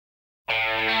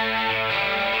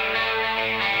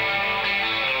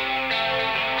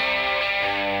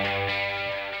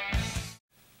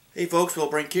Hey folks, Will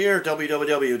Brink here,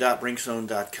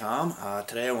 www.brinkzone.com.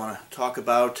 Today I want to talk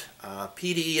about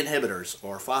PDE inhibitors,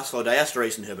 or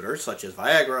phosphodiesterase inhibitors, such as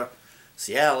Viagra,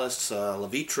 Cialis,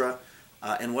 Levitra,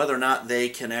 and whether or not they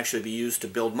can actually be used to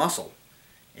build muscle.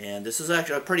 And this is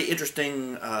actually a pretty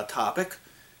interesting topic.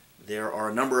 There are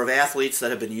a number of athletes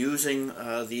that have been using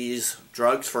these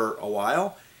drugs for a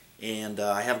while, and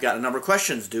I have gotten a number of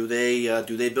questions. Do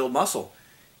they build muscle?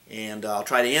 And I'll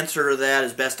try to answer that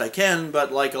as best I can, but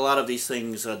like a lot of these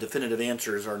things, definitive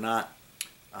answers are not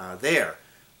there.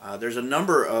 There's a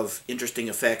number of interesting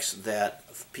effects that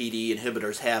PDE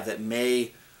inhibitors have that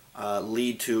may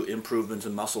lead to improvements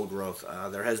in muscle growth.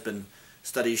 There has been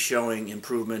studies showing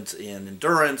improvements in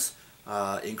endurance,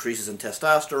 increases in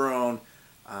testosterone,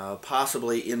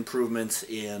 possibly improvements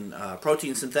in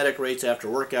protein synthetic rates after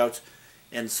workouts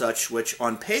and such, which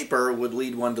on paper would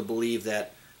lead one to believe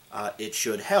that it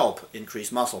should help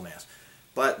increase muscle mass.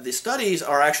 But the studies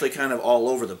are actually kind of all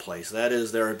over the place. That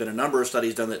is, there have been a number of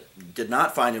studies done that did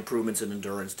not find improvements in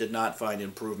endurance, did not find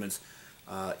improvements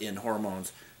in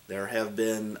hormones. There have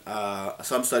been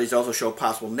some studies also show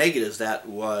possible negatives, that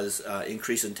was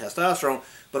increase in testosterone,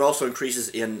 but also increases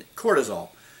in cortisol.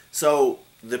 So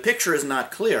the picture is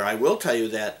not clear. I will tell you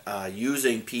that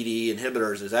using PDE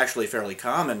inhibitors is actually fairly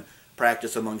common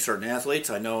practice among certain athletes.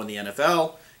 I know in the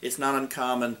NFL it's not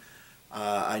uncommon.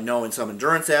 I know in some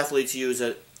endurance athletes use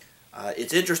it.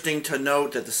 It's interesting to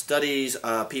note that the studies,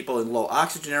 people in low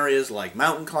oxygen areas like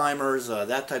mountain climbers,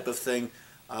 that type of thing,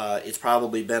 it's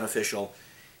probably beneficial.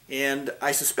 And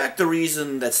I suspect the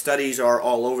reason that studies are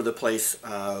all over the place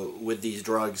with these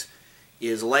drugs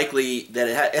is likely that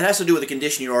it has to do with the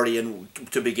condition you're already in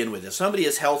to begin with. If somebody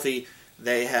is healthy,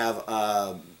 they have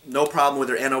no problem with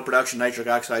their NO production, nitric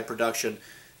oxide production.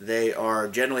 They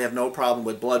generally have no problem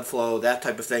with blood flow, that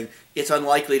type of thing. It's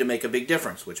unlikely to make a big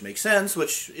difference, which makes sense,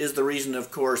 which is the reason,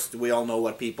 of course, we all know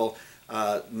what people,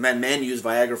 men use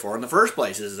Viagra for in the first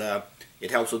place, is it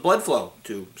helps with blood flow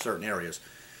to certain areas.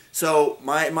 So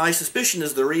my suspicion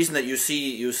is the reason that you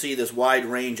see this wide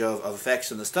range of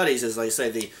effects in the studies is, I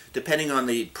say, depending on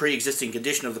the pre-existing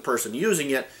condition of the person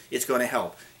using it, it's going to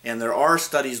help. And there are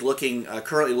studies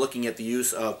currently looking at the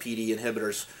use of PDE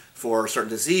inhibitors for certain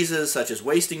diseases, such as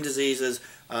wasting diseases,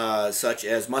 such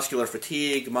as muscular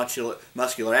fatigue,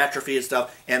 muscular atrophy and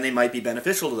stuff, and they might be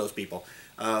beneficial to those people.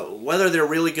 Whether they're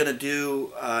really going to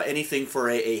do anything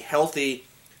for a healthy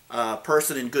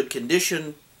person in good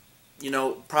condition,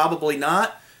 probably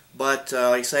not. But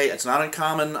like I say, it's not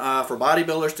uncommon for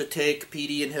bodybuilders to take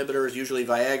PDE inhibitors, usually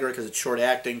Viagra because it's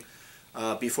short-acting,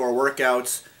 before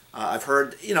workouts. I've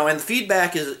heard, and the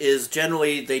feedback is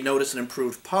generally they notice an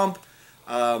improved pump.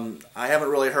 I haven't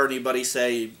really heard anybody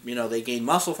say, they gain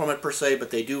muscle from it per se,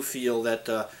 but they do feel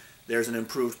that there's an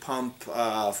improved pump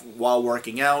while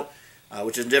working out,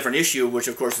 which is a different issue, which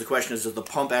of course the question is, does the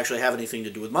pump actually have anything to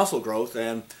do with muscle growth?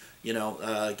 And,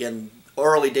 again,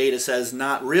 early data says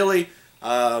not really.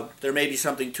 There may be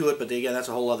something to it, but again, that's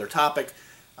a whole other topic.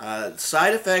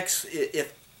 Side effects,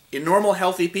 if in normal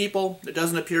healthy people, there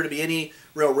doesn't appear to be any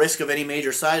real risk of any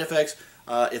major side effects.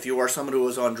 If you are someone who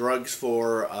is on drugs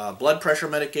for blood pressure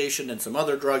medication and some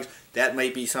other drugs, that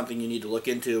might be something you need to look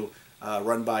into,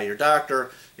 run by your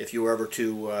doctor. If you were ever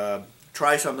to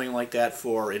try something like that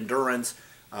for endurance,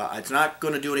 it's not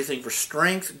going to do anything for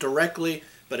strength directly,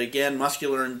 but again,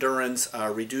 muscular endurance,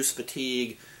 reduced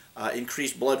fatigue,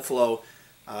 increased blood flow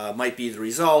might be the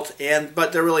result.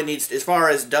 But there really needs, as far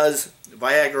as does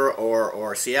Viagra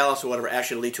or Cialis or whatever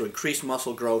actually lead to increased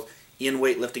muscle growth in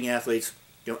weightlifting athletes,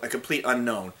 a complete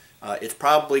unknown. It's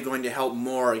probably going to help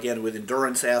more, again, with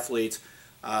endurance athletes,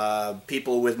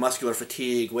 people with muscular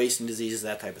fatigue, wasting diseases,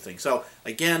 that type of thing. So,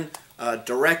 again,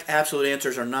 direct absolute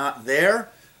answers are not there,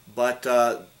 but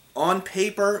on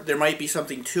paper, there might be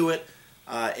something to it.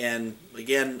 And,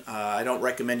 again, I don't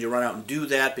recommend you run out and do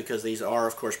that because these are,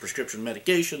 of course, prescription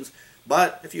medications.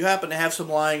 But if you happen to have some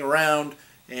lying around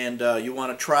and you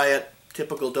want to try it,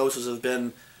 typical doses have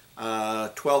been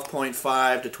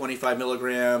 12.5 to 25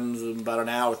 milligrams about an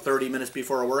hour, 30 minutes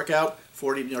before a workout,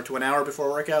 40 to an hour before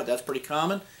a workout. That's pretty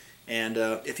common. And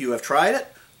if you have tried it,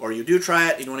 or you do try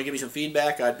it, and you want to give me some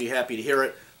feedback, I'd be happy to hear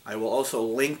it. I will also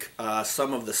link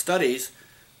some of the studies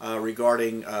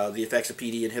regarding the effects of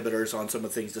PDE inhibitors on some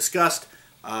of the things discussed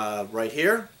right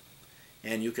here.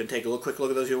 And you can take a quick look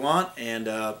at those if you want,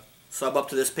 and sub up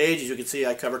to this page. As you can see,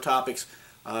 I cover topics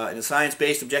in a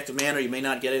science-based, objective manner you may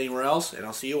not get anywhere else, and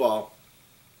I'll see you all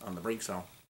on the Brink Zone.